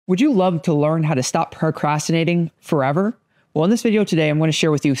Would you love to learn how to stop procrastinating forever? Well, in this video today, I'm going to share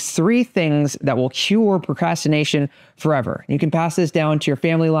with you 3 things that will cure procrastination forever. You can pass this down to your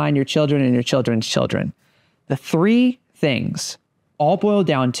family line, your children, and your children's children. The 3 things all boil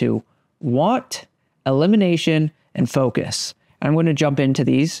down to want, elimination, and focus. And I'm going to jump into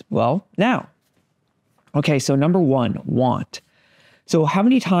these, well, now. Okay, so number 1, want. So how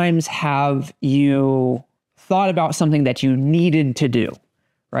many times have you thought about something that you needed to do,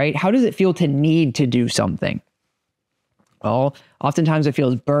 right? How does it feel to need to do something? Well, oftentimes it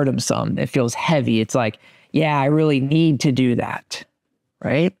feels burdensome. It feels heavy. It's like, yeah, I really need to do that,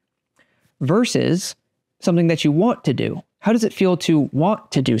 right? Versus something that you want to do. How does it feel to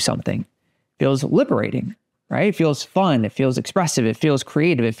want to do something? It feels liberating, right? It feels fun. It feels expressive. It feels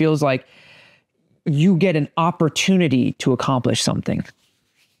creative. It feels like you get an opportunity to accomplish something.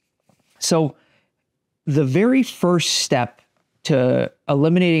 So the very first step to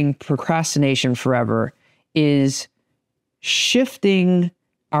eliminating procrastination forever is shifting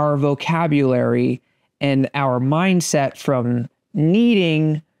our vocabulary and our mindset from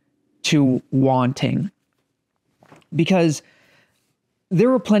needing to wanting. Because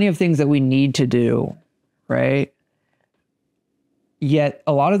there are plenty of things that we need to do, right? Yet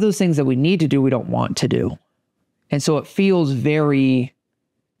a lot of those things that we need to do, we don't want to do. And so it feels very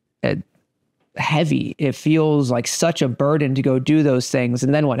heavy. It feels like such a burden to go do those things.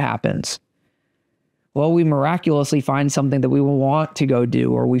 And then what happens? Well, we miraculously find something that we will want to go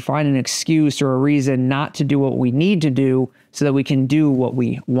do, or we find an excuse or a reason not to do what we need to do so that we can do what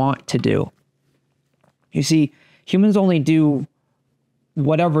we want to do. You see, humans only do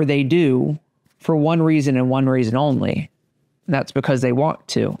whatever they do for one reason and one reason only. And that's because they want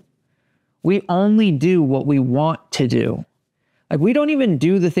to. We only do what we want to do. Like, we don't even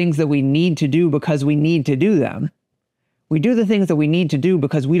do the things that we need to do because we need to do them. We do the things that we need to do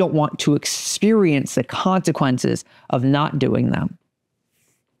because we don't want to experience the consequences of not doing them.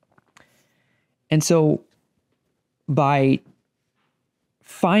 And so by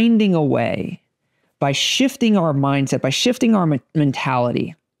finding a way, by shifting our mindset, by shifting our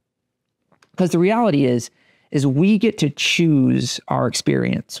mentality, because the reality is we get to choose our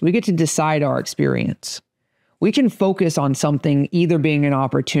experience. We get to decide our experience. We can focus on something either being an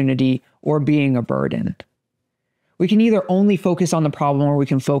opportunity or being a burden. We can either only focus on the problem or we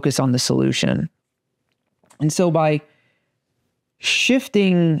can focus on the solution. And so by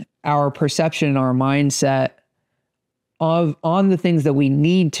shifting our perception, our mindset on the things that we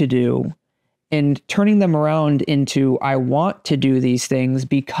need to do and turning them around into, I want to do these things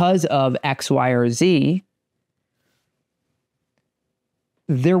because of X, Y, or Z,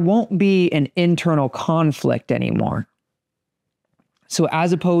 there won't be an internal conflict anymore. So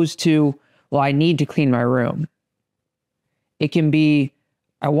as opposed to, well, I need to clean my room. It can be,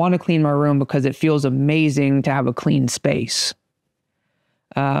 I want to clean my room because it feels amazing to have a clean space.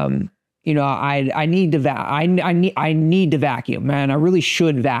 I need to vacuum, man. I really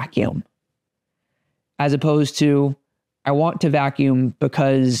should vacuum. As opposed to, I want to vacuum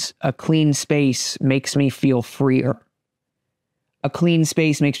because a clean space makes me feel freer. A clean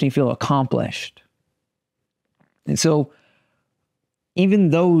space makes me feel accomplished. And so even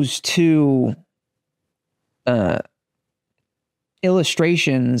those 2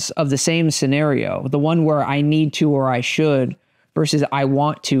 illustrations of the same scenario, the one where I need to or I should versus I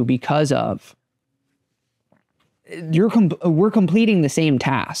want to because of, we're completing the same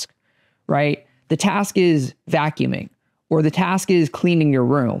task, right? The task is vacuuming, or the task is cleaning your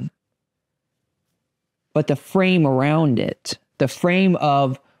room. But the frame around it, the frame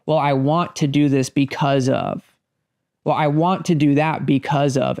of, well, I want to do this because of, well, I want to do that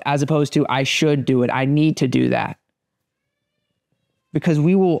because of, as opposed to I should do it, I need to do that. Because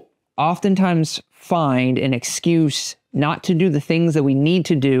we will oftentimes find an excuse not to do the things that we need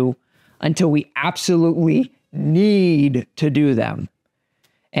to do until we absolutely need to do them.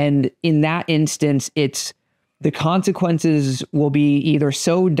 And in that instance, the consequences will be either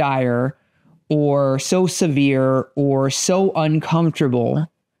so dire or so severe or so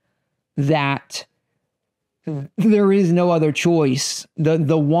uncomfortable that there is no other choice.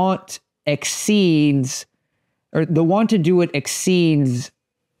 The want exceeds, or the want to do it exceeds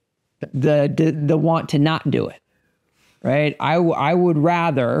the want to not do it, right? I would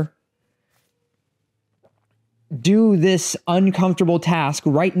rather do this uncomfortable task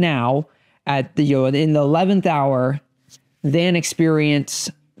right now at in the 11th hour than experience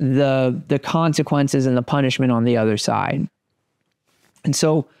the consequences and the punishment on the other side. And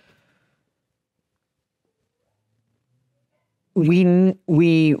so we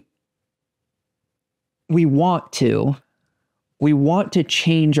want to, we want to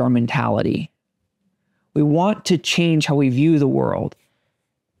change our mentality. We want to change how we view the world,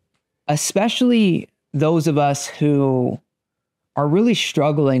 especially those of us who are really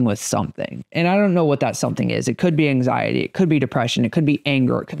struggling with something. And I don't know what that something is. It could be anxiety. It could be depression. It could be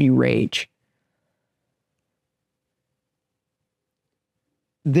anger. It could be rage.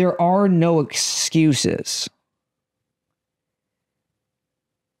 There are no excuses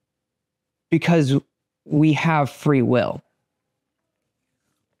because we have free will.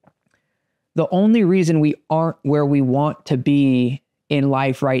 The only reason we aren't where we want to be in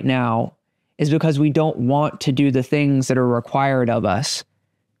life right now is because we don't want to do the things that are required of us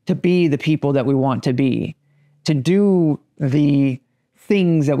to be the people that we want to be, to do the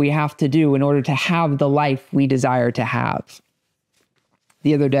things that we have to do in order to have the life we desire to have.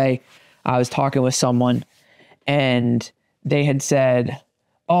 The other day, I was talking with someone and they had said,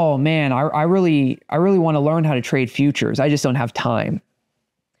 "Oh man, I really want to learn how to trade futures. I just don't have time."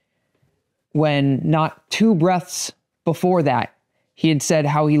 When not 2 breaths before that, he had said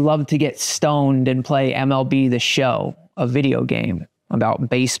how he loved to get stoned and play MLB The Show, a video game about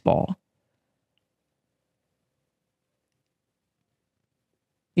baseball.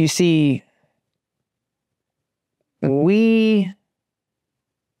 You see, we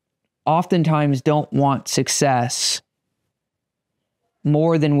oftentimes don't want success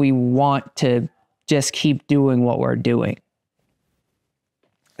more than we want to just keep doing what we're doing.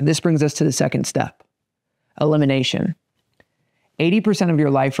 And this brings us to the second step, elimination. 80% of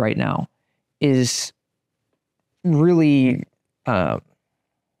your life right now is really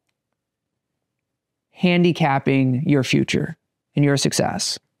handicapping your future and your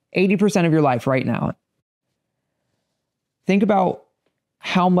success. 80% of your life right now. Think about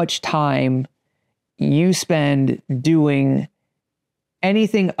how much time you spend doing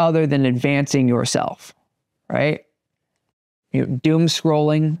anything other than advancing yourself, right? Doom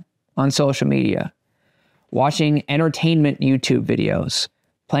scrolling on social media, watching entertainment YouTube videos,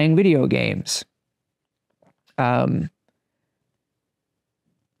 playing video games,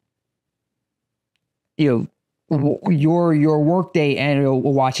 your work day and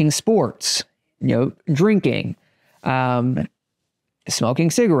watching sports, drinking, smoking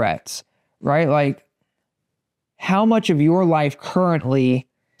cigarettes, right? Like, how much of your life currently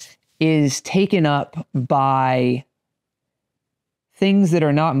is taken up by things that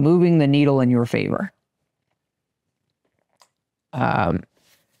are not moving the needle in your favor?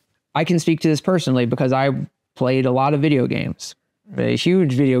 I can speak to this personally because I played a lot of video games, a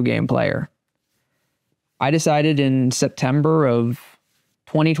huge video game player. I decided in September of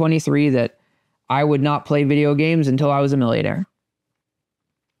 2023 that I would not play video games until I was a millionaire.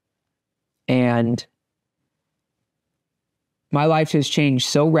 And my life has changed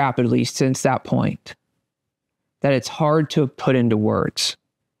so rapidly since that point that it's hard to put into words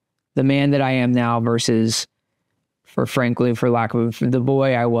the man that I am now versus, for lack of the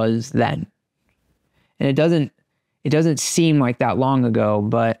boy I was then. And it doesn't seem like that long ago,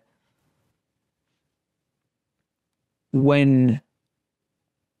 but when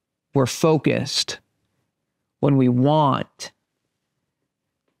we're focused, when we want,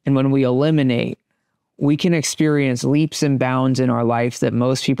 and when we eliminate, we can experience leaps and bounds in our life that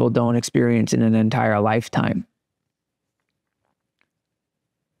most people don't experience in an entire lifetime.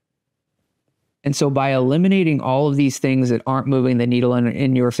 And so by eliminating all of these things that aren't moving the needle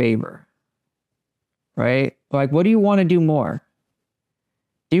in your favor, right? Like, what do you want to do more?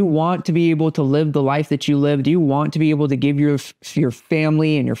 Do you want to be able to live the life that you live? Do you want to be able to give your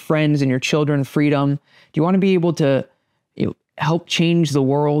family and your friends and your children freedom? Do you want to be able to help change the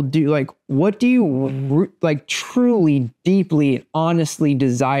world? What do you truly, deeply, honestly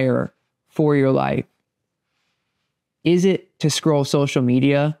desire for your life? Is it to scroll social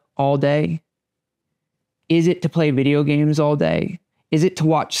media all day? Is it to play video games all day? Is it to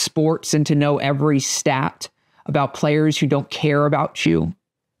watch sports and to know every stat about players who don't care about you,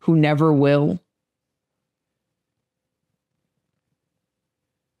 who never will?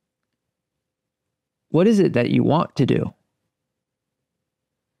 What is it that you want to do?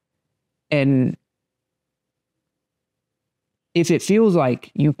 And if it feels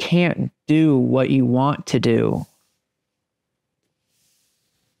like you can't do what you want to do,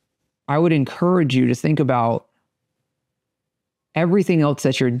 I would encourage you to think about everything else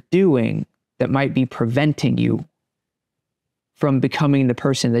that you're doing that might be preventing you from becoming the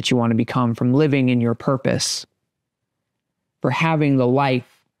person that you want to become, from living in your purpose, for having the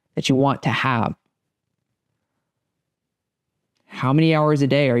life that you want to have. How many hours a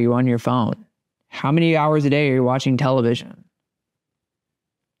day are you on your phone? How many hours a day are you watching television?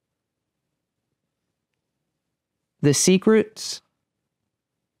 the secrets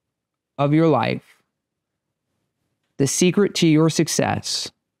of your life, the secret to your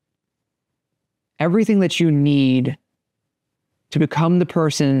success, everything that you need to become the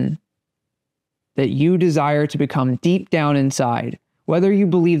person that you desire to become deep down inside, whether you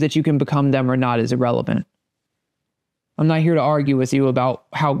believe that you can become them or not is irrelevant. I'm not here to argue with you about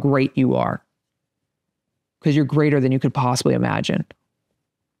how great you are, because you're greater than you could possibly imagine.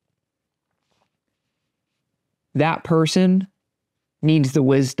 That person needs the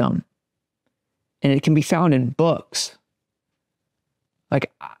wisdom, and it can be found in books.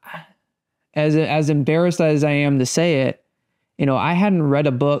 Like, as embarrassed as I am to say it, I hadn't read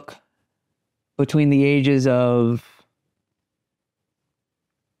a book between the ages of,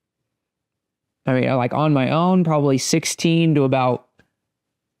 like on my own, probably 16 to about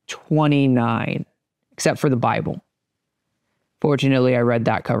 29, except for the Bible. Fortunately, I read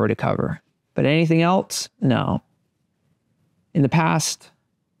that cover to cover. But anything else? No. In the past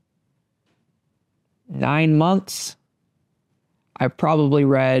 9 months, I've probably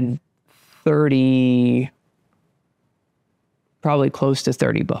read 30, probably close to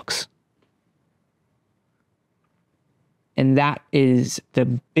 30 books. And that is the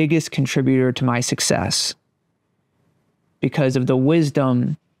biggest contributor to my success, because of the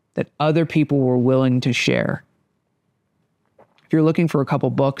wisdom that other people were willing to share. If you're looking for a couple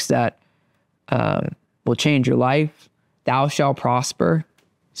books that will change your life, Thou Shalt Prosper.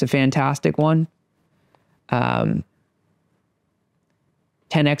 It's a fantastic one. 10x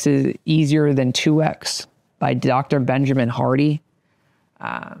is Easier Than 2x by Dr. Benjamin Hardy.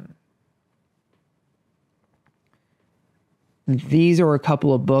 These are a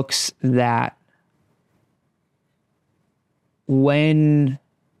couple of books that, when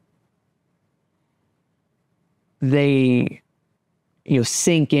they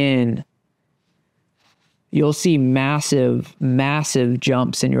sink in, you'll see massive, massive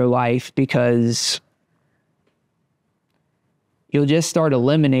jumps in your life, because you'll just start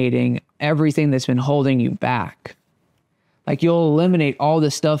eliminating everything that's been holding you back. Like, you'll eliminate all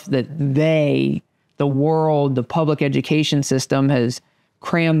the stuff that the world, the public education system has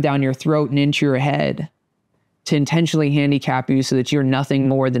crammed down your throat and into your head to intentionally handicap you so that you're nothing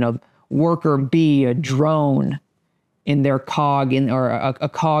more than a worker bee, a drone in their cog, or a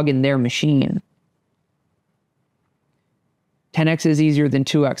cog in their machine. 10x is Easier Than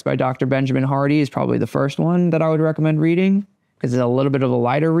 2x by Dr. Benjamin Hardy is probably the first one that I would recommend reading, because it's a little bit of a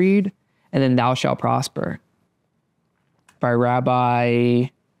lighter read. And then Thou Shalt Prosper by Rabbi,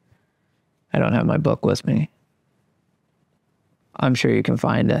 I don't have my book with me. I'm sure you can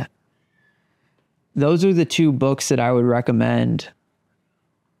find it. Those are the two books that I would recommend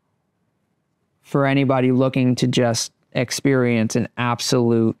for anybody looking to just experience an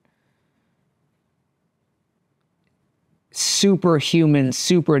absolute superhuman,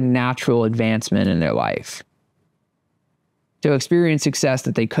 supernatural advancement in their life, to experience success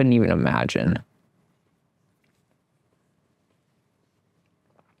that they couldn't even imagine.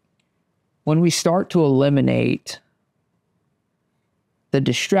 When we start to eliminate the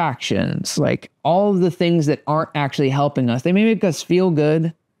distractions, like all of the things that aren't actually helping us, they may make us feel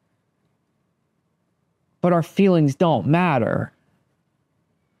good, but our feelings don't matter.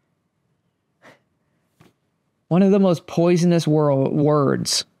 One of the most poisonous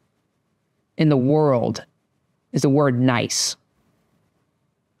words in the world is the word nice.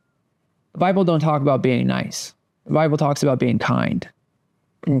 The Bible don't talk about being nice. The Bible talks about being kind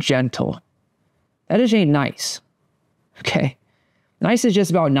and gentle. That just ain't nice. Okay? Nice is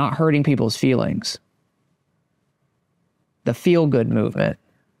just about not hurting people's feelings. The feel-good movement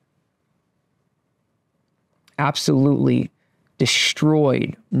absolutely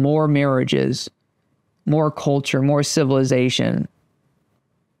destroyed more marriages, more culture, more civilization.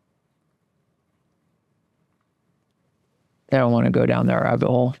 I don't want to go down that rabbit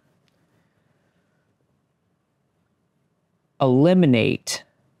hole. Eliminate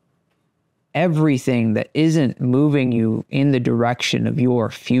everything that isn't moving you in the direction of your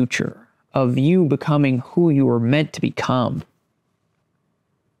future, of you becoming who you were meant to become.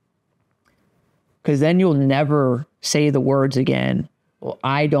 Because then you'll never say the words again, well,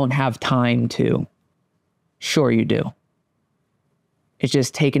 I don't have time to. Sure you do. It's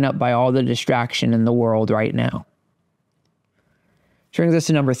just taken up by all the distraction in the world right now. Which brings us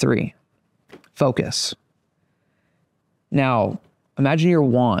to number 3, focus. Now, imagine your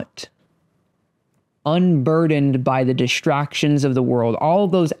want, unburdened by the distractions of the world, all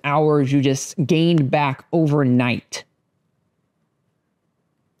of those hours you just gained back overnight.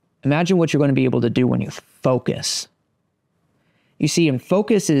 Imagine what you're going to be able to do when you focus. You see, and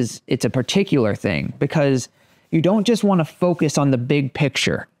focus it's a particular thing, because You don't just want to focus on the big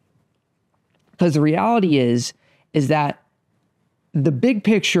picture. Because the reality is that the big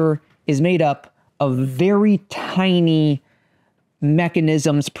picture is made up of very tiny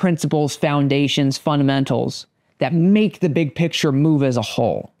mechanisms, principles, foundations, fundamentals that make the big picture move as a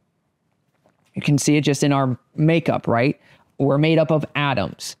whole. You can see it just in our makeup, right? We're made up of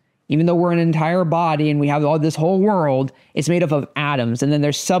atoms. Even though we're an entire body and we have all this whole world, it's made up of atoms, and then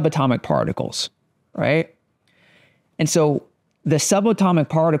there's subatomic particles, right? And so the subatomic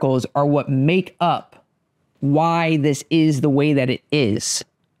particles are what make up why this is the way that it is,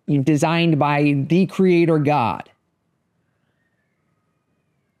 designed by the creator God.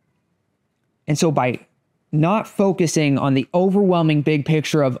 And so by not focusing on the overwhelming big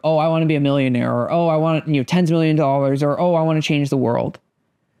picture of, oh, I want to be a millionaire, or oh, I want $10s of millions, or oh, I want to change the world,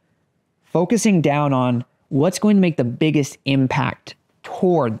 focusing down on what's going to make the biggest impact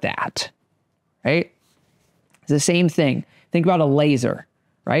toward that, right? It's the same thing. Think about a laser,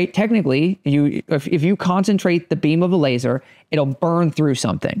 right? Technically, if you concentrate the beam of a laser, it'll burn through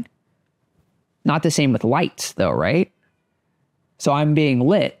something. Not the same with lights, though, right? So I'm being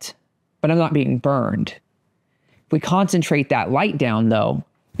lit, but I'm not being burned. If we concentrate that light down, though,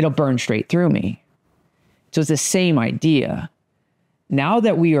 it'll burn straight through me. So it's the same idea. Now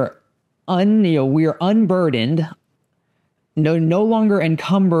that we are unburdened, no longer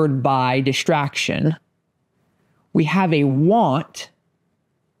encumbered by distraction, we have a want,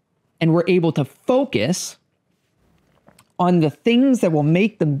 and we're able to focus on the things that will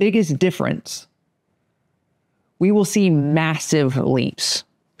make the biggest difference, we will see massive leaps,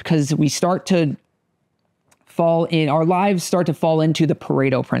 because we start to our lives start to fall into the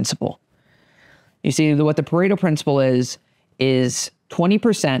Pareto principle. You see, what the Pareto principle is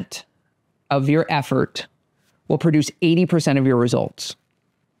 20% of your effort will produce 80% of your results.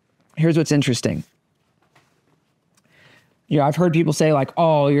 Here's what's interesting. I've heard people say like,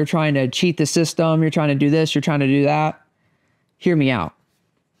 oh, you're trying to cheat the system, you're trying to do this, you're trying to do that. Hear me out.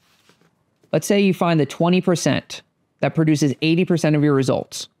 Let's say you find the 20% that produces 80% of your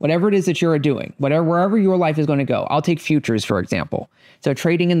results, whatever it is that you're doing, wherever your life is going to go. I'll take futures, for example. So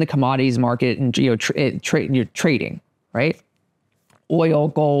trading in the commodities market and you're trading, right? Oil,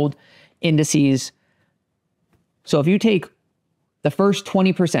 gold, indices. So if you take the first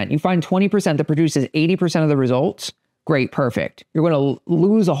 20%, you find 20% that produces 80% of the results, great, perfect. You're going to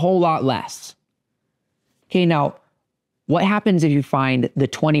lose a whole lot less. Okay, now, what happens if you find the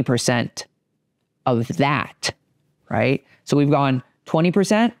 20% of that, right? So we've gone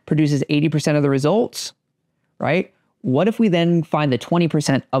 20% produces 80% of the results, right? What if we then find the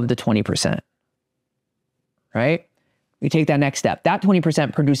 20% of the 20%, right? We take that next step. That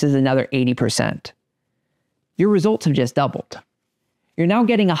 20% produces another 80%. Your results have just doubled. You're now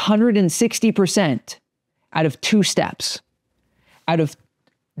getting 160% out of 2 steps, out of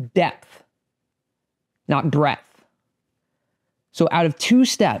depth, not breadth. So out of 2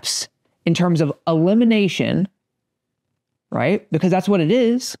 steps in terms of elimination, right? Because that's what it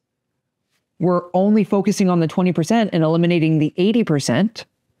is. We're only focusing on the 20% and eliminating the 80%,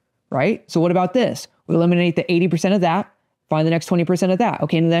 right? So what about this? We eliminate the 80% of that, find the next 20% of that.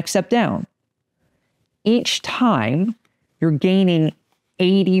 Okay, the next step down. Each time you're gaining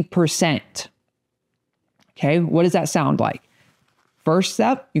 80%. Okay, what does that sound like? First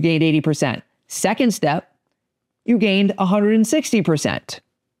step, you gained 80%. Second step, you gained 160%.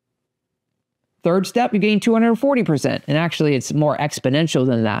 Third step, you gained 240%. And actually, it's more exponential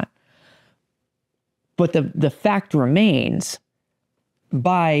than that. But the fact remains,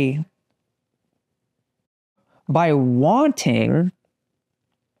 by wanting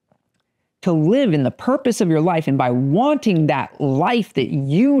to live in the purpose of your life, and by wanting that life that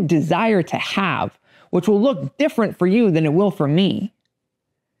you desire to have, which will look different for you than it will for me,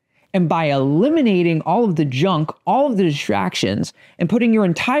 and by eliminating all of the junk, all of the distractions, and putting your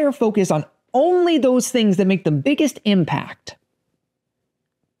entire focus on only those things that make the biggest impact,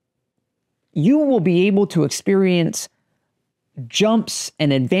 you will be able to experience jumps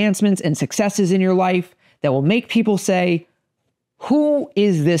and advancements and successes in your life that will make people say, who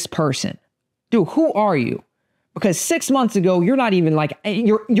is this person? Dude, who are you? Because 6 months ago, you're not even like,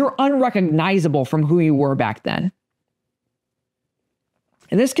 you're unrecognizable from who you were back then.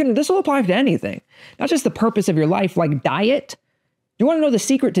 And this will apply to anything, not just the purpose of your life, like diet. You want to know the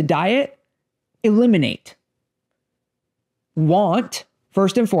secret to diet? Eliminate. Want,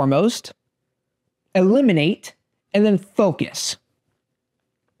 first and foremost, eliminate, and then focus.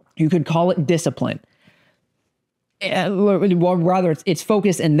 You could call it discipline. Well, rather, it's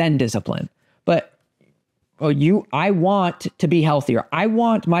focus and then discipline. But I want to be healthier. I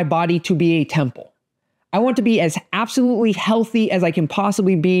want my body to be a temple. I want to be as absolutely healthy as I can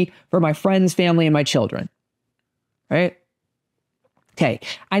possibly be for my friends, family, and my children. Right? Okay,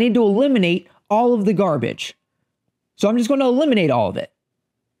 I need to eliminate all of the garbage. So I'm just going to eliminate all of it.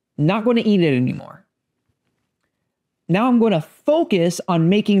 Not going to eat it anymore. Now I'm going to focus on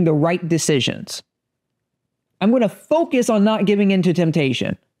making the right decisions. I'm going to focus on not giving in to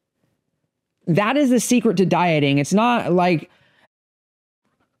temptation. That is the secret to dieting. It's not like,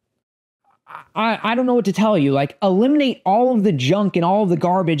 I don't know what to tell you. Like, eliminate all of the junk and all of the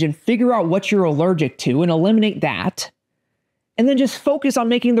garbage and figure out what you're allergic to and eliminate that. And then just focus on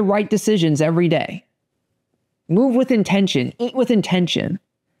making the right decisions every day. Move with intention. Eat with intention.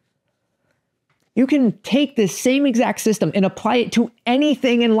 You can take this same exact system and apply it to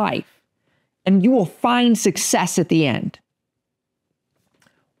anything in life, and you will find success at the end.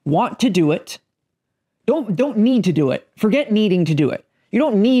 Want to do it. Don't need to do it. Forget needing to do it. You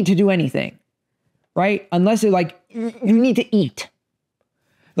don't need to do anything, right? Unless you're like, you need to eat.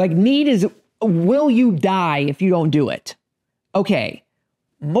 Like, need is, will you die if you don't do it? Okay.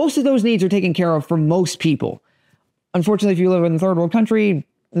 Most of those needs are taken care of for most people. Unfortunately, if you live in a third world country,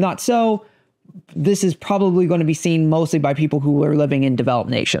 not so. This is probably going to be seen mostly by people who are living in developed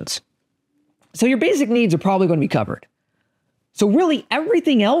nations. So your basic needs are probably going to be covered. So really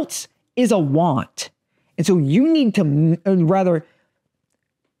everything else is a want. And so you need to,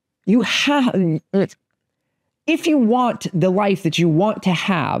 if you want the life that you want to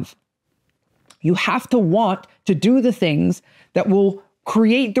have, you have to want to do the things that will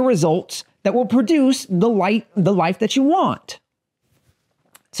create the results that will produce the life that you want.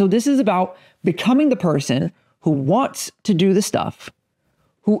 So this is about becoming the person who wants to do the stuff,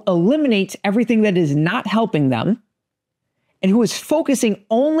 who eliminates everything that is not helping them, and who is focusing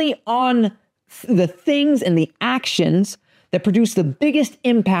only on the things and the actions that produce the biggest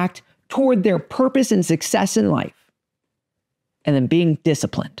impact toward their purpose and success in life. And then being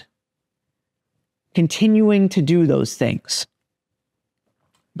disciplined. Continuing to do those things.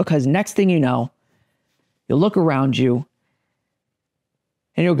 Because next thing you know, you'll look around you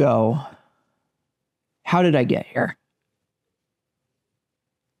and you'll go, how did I get here?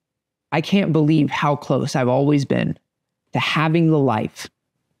 I can't believe how close I've always been to having the life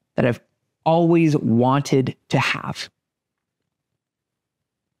that I've always wanted to have.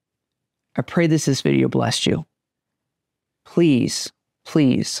 I pray this video blessed you. Please,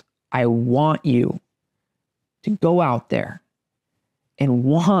 please, I want you to go out there and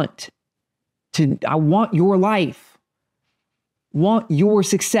I want your life, want your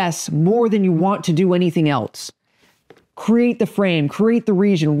success more than you want to do anything else. Create the frame, create the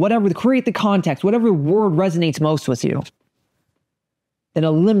region, create the context, whatever word resonates most with you. Then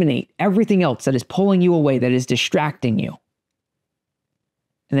eliminate everything else that is pulling you away, that is distracting you.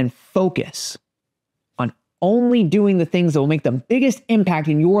 And then focus on only doing the things that will make the biggest impact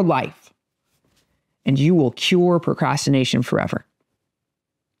in your life. And you will cure procrastination forever.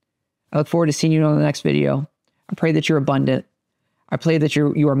 I look forward to seeing you on the next video. I pray that you're abundant. I pray that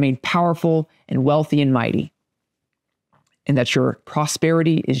you are made powerful and wealthy and mighty. And that your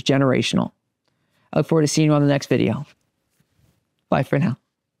prosperity is generational. I look forward to seeing you on the next video. Bye for now.